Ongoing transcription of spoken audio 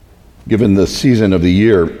Given the season of the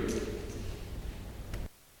year,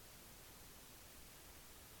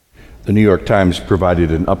 the New York Times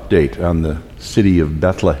provided an update on the city of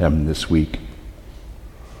Bethlehem this week.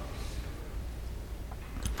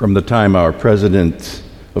 From the time our president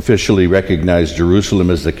officially recognized Jerusalem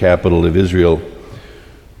as the capital of Israel,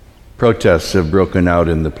 protests have broken out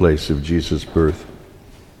in the place of Jesus' birth.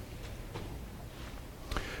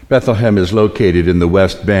 Bethlehem is located in the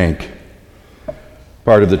West Bank,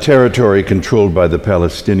 part of the territory controlled by the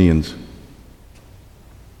Palestinians.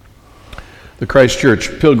 The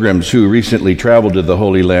Christchurch pilgrims who recently traveled to the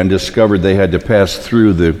Holy Land discovered they had to pass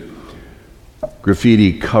through the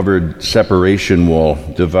graffiti-covered separation wall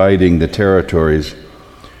dividing the territories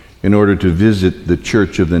in order to visit the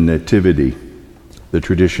Church of the Nativity, the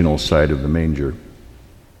traditional site of the manger.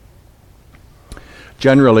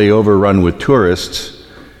 Generally overrun with tourists,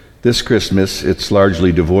 this Christmas it's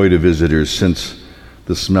largely devoid of visitors since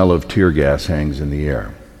the smell of tear gas hangs in the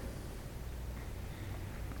air.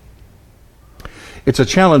 It's a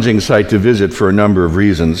challenging site to visit for a number of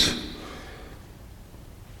reasons,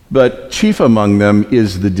 but chief among them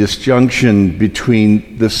is the disjunction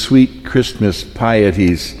between the sweet Christmas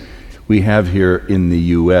pieties we have here in the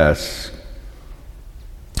U.S.,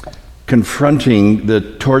 confronting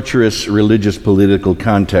the torturous religious political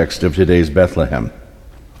context of today's Bethlehem.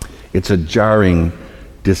 It's a jarring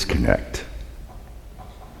disconnect.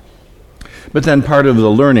 But then part of the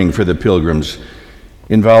learning for the pilgrims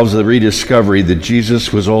involves the rediscovery that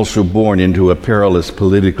Jesus was also born into a perilous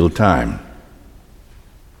political time.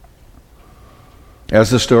 As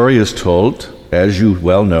the story is told, as you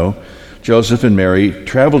well know, Joseph and Mary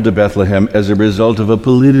traveled to Bethlehem as a result of a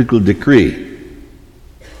political decree.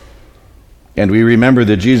 And we remember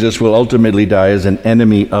that Jesus will ultimately die as an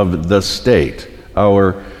enemy of the state.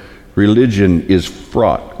 Our religion is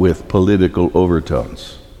fraught with political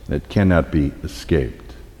overtones that cannot be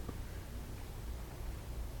escaped.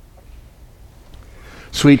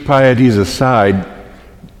 Sweet pieties aside,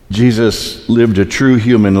 Jesus lived a true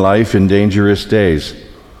human life in dangerous days.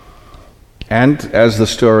 And as the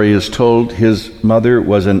story is told, his mother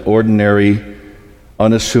was an ordinary,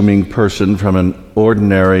 unassuming person from an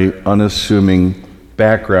ordinary, unassuming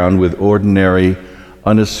background with ordinary,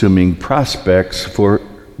 unassuming prospects for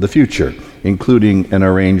the future, including an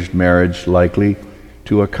arranged marriage likely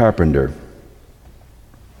to a carpenter.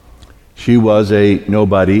 She was a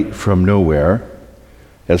nobody from nowhere,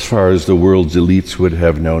 as far as the world's elites would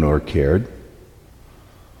have known or cared.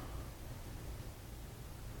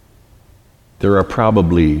 There are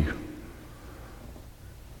probably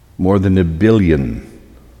more than 1 billion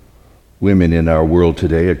women in our world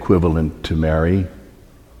today, equivalent to Mary,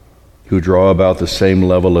 who draw about the same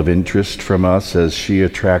level of interest from us as she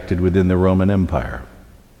attracted within the Roman Empire.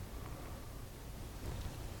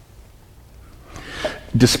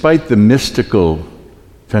 Despite the mystical,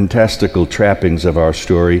 fantastical trappings of our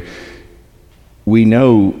story, we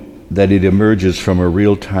know that it emerges from a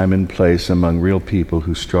real time and place among real people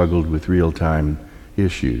who struggled with real-time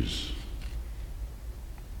issues.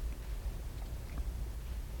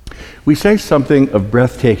 We say something of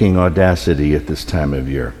breathtaking audacity at this time of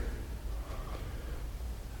year.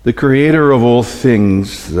 The Creator of all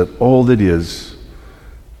things, that all that is,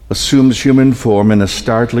 assumes human form in a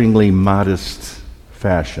startlingly modest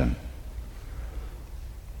fashion.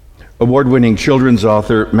 Award-winning children's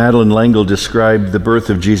author Madeleine L'Engle described the birth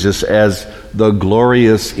of Jesus as the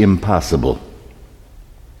glorious impossible.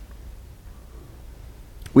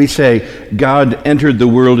 We say God entered the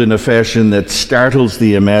world in a fashion that startles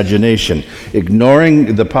the imagination,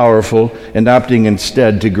 ignoring the powerful and opting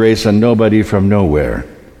instead to grace a nobody from nowhere.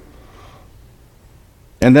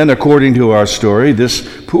 And then, according to our story, this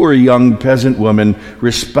poor young peasant woman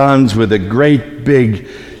responds with a great big,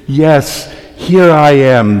 "Yes, here I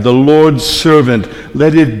am, the Lord's servant.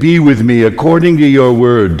 Let it be with me according to your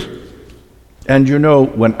word." And you know,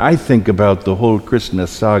 when I think about the whole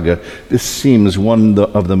Christmas saga, this seems one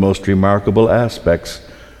of the most remarkable aspects.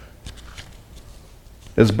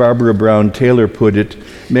 As Barbara Brown Taylor put it,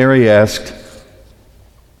 Mary asked,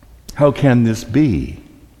 "How can this be?"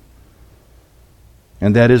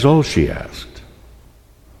 And that is all she asked.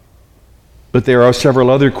 But there are several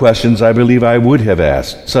other questions I believe I would have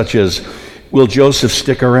asked, such as, will Joseph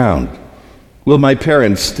stick around? Will my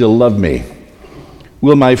parents still love me?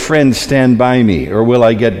 Will my friends stand by me, or will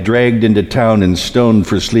I get dragged into town and stoned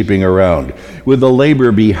for sleeping around? Will the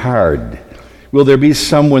labor be hard? Will there be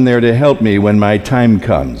someone there to help me when my time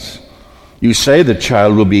comes? You say the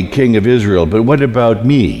child will be king of Israel, but what about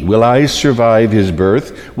me? Will I survive his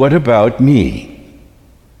birth? What about me?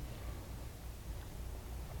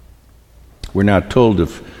 We're not told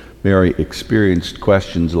if Mary experienced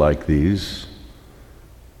questions like these.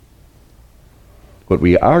 What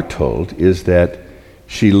we are told is that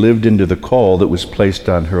she lived into the call that was placed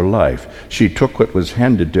on her life. She took what was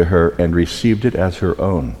handed to her and received it as her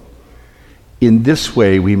own. In this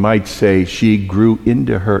way, we might say she grew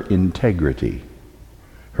into her integrity,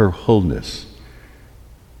 her wholeness.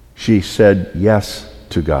 She said yes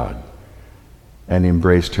to God and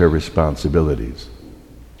embraced her responsibilities.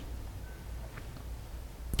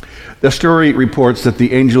 The story reports that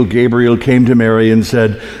the angel Gabriel came to Mary and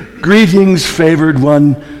said, "Greetings, favored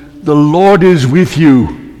one, the Lord is with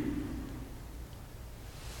you."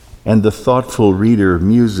 And the thoughtful reader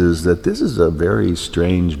muses that this is a very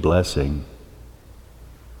strange blessing.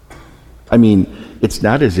 I mean, it's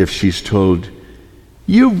not as if she's told,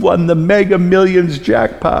 "You've won the Mega Millions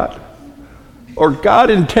jackpot," or "God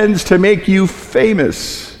intends to make you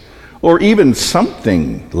famous," or even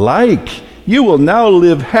something like, "You will now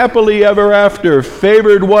live happily ever after,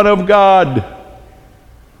 favored one of God."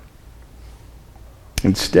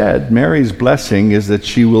 Instead, Mary's blessing is that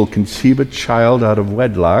she will conceive a child out of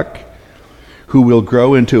wedlock who will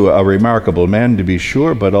grow into a remarkable man, to be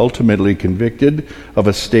sure, but ultimately convicted of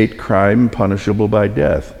a state crime punishable by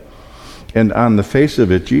death. And on the face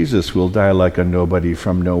of it, Jesus will die like a nobody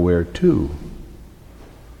from nowhere, too.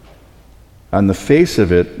 On the face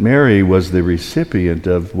of it, Mary was the recipient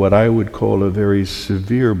of what I would call a very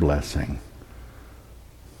severe blessing.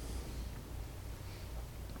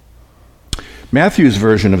 Matthew's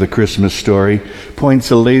version of the Christmas story points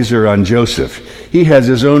a laser on Joseph. He has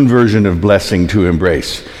his own version of blessing to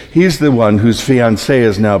embrace. He's the one whose fiancée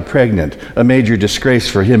is now pregnant, a major disgrace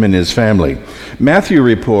for him and his family. Matthew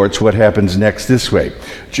reports what happens next this way.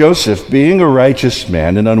 Joseph, being a righteous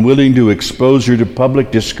man and unwilling to expose her to public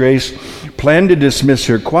disgrace, planned to dismiss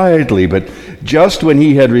her quietly, but just when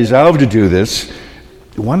he had resolved to do this,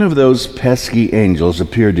 one of those pesky angels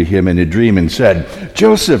appeared to him in a dream and said,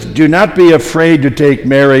 "Joseph, do not be afraid to take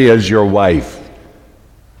Mary as your wife."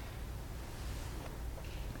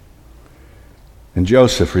 And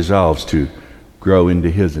Joseph resolves to grow into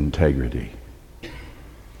his integrity.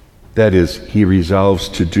 That is, he resolves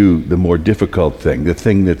to do the more difficult thing, the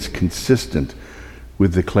thing that's consistent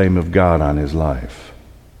with the claim of God on his life.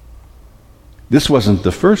 This wasn't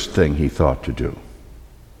the first thing he thought to do,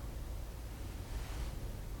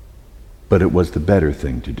 but it was the better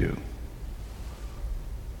thing to do.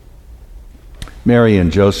 Mary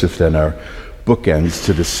and Joseph then are bookends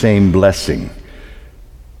to the same blessing.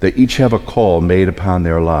 They each have a call made upon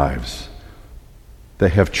their lives. They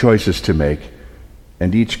have choices to make,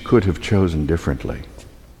 and each could have chosen differently.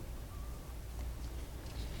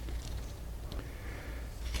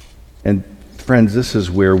 And friends, this is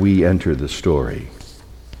where we enter the story.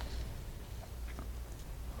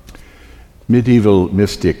 Medieval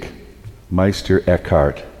mystic Meister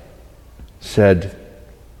Eckhart said,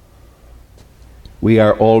 "We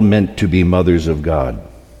are all meant to be mothers of God.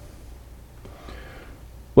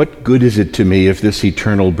 What good is it to me if this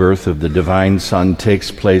eternal birth of the divine Son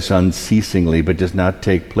takes place unceasingly but does not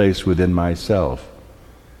take place within myself?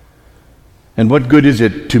 And what good is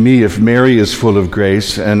it to me if Mary is full of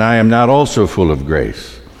grace and I am not also full of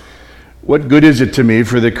grace? What good is it to me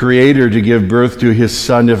for the Creator to give birth to his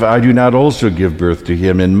Son if I do not also give birth to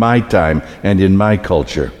him in my time and in my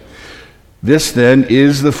culture? This then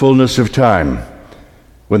is the fullness of time,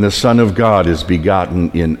 when the Son of God is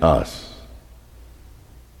begotten in us."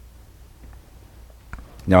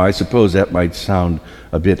 Now, I suppose that might sound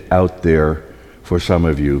a bit out there for some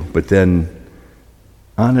of you, but then,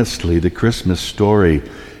 honestly, the Christmas story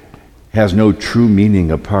has no true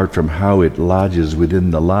meaning apart from how it lodges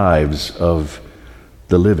within the lives of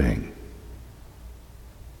the living.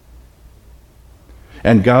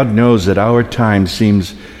 And God knows that our time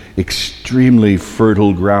seems extremely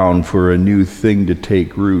fertile ground for a new thing to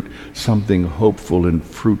take root, something hopeful and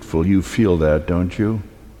fruitful. You feel that, don't you?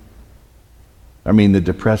 I mean, the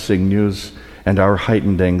depressing news and our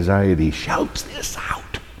heightened anxiety shouts this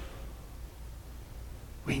out.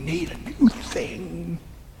 We need a new thing.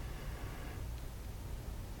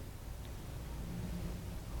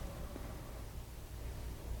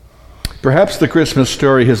 Perhaps the Christmas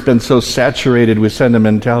story has been so saturated with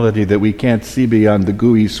sentimentality that we can't see beyond the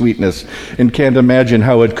gooey sweetness and can't imagine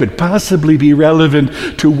how it could possibly be relevant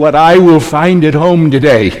to what I will find at home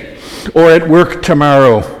today or at work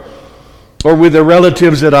tomorrow, or with the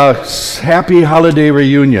relatives at a happy holiday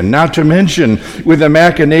reunion, not to mention with the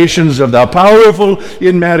machinations of the powerful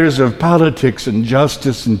in matters of politics and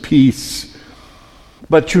justice and peace.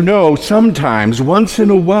 But sometimes, once in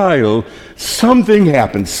a while, something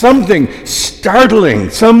happens, something startling,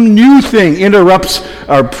 some new thing interrupts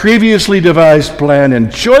our previously devised plan,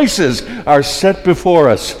 and choices are set before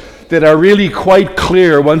us that are really quite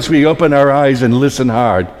clear once we open our eyes and listen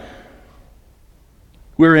hard.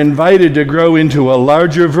 We're invited to grow into a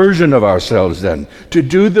larger version of ourselves then, to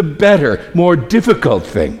do the better, more difficult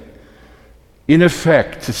thing. In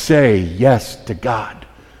effect, to say yes to God.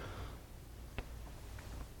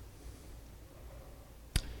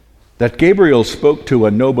 That Gabriel spoke to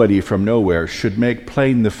a nobody from nowhere should make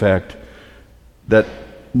plain the fact that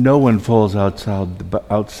no one falls outside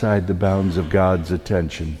the bounds of God's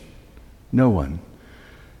attention. No one.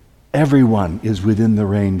 Everyone is within the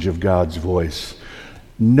range of God's voice.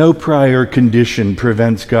 No prior condition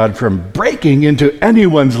prevents God from breaking into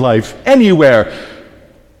anyone's life, anywhere.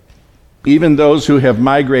 Even those who have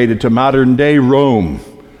migrated to modern-day Rome,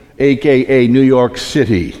 aka New York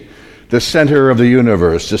City, the center of the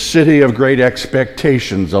universe, a city of great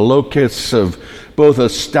expectations, a locus of both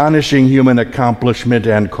astonishing human accomplishment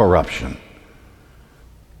and corruption.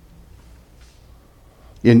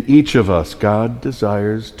 In each of us, God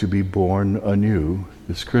desires to be born anew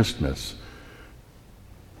this Christmas.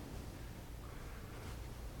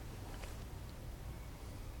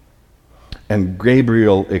 And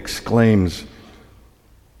Gabriel exclaims,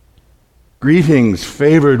 "Greetings,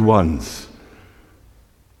 favored ones.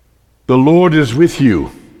 The Lord is with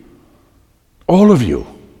you, all of you."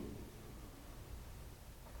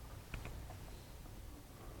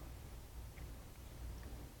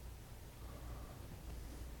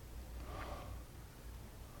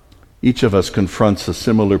 Each of us confronts a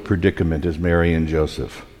similar predicament as Mary and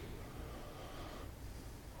Joseph.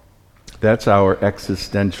 That's our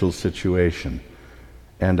existential situation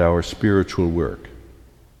and our spiritual work.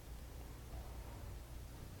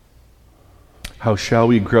 How shall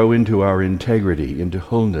we grow into our integrity, into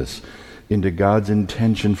wholeness, into God's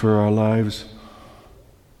intention for our lives?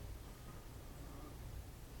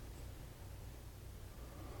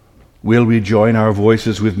 Will we join our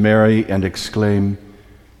voices with Mary and exclaim,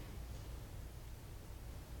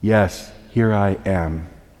 "Yes, here I am,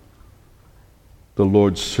 the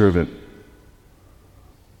Lord's servant.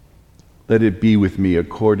 Let it be with me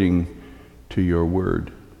according to your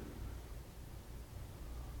word"?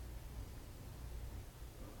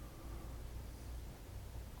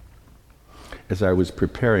 As I was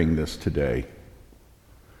preparing this today,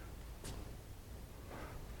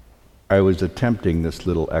 I was attempting this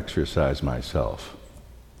little exercise myself.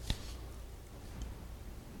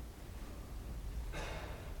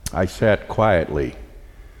 I sat quietly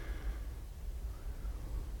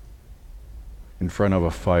in front of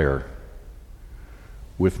a fire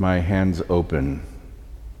with my hands open,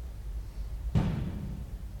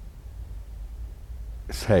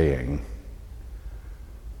 saying,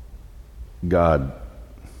 "God,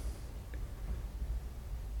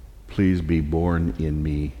 please be born in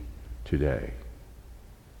me today."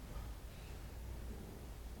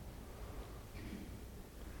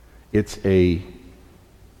 It's a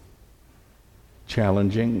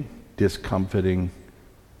challenging, discomforting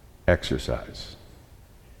exercise.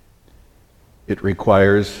 It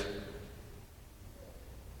requires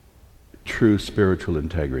true spiritual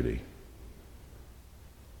integrity.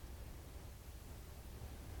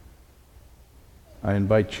 I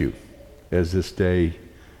invite you, as this day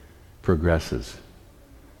progresses,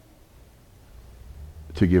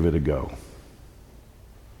 to give it a go.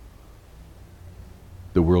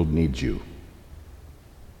 The world needs you.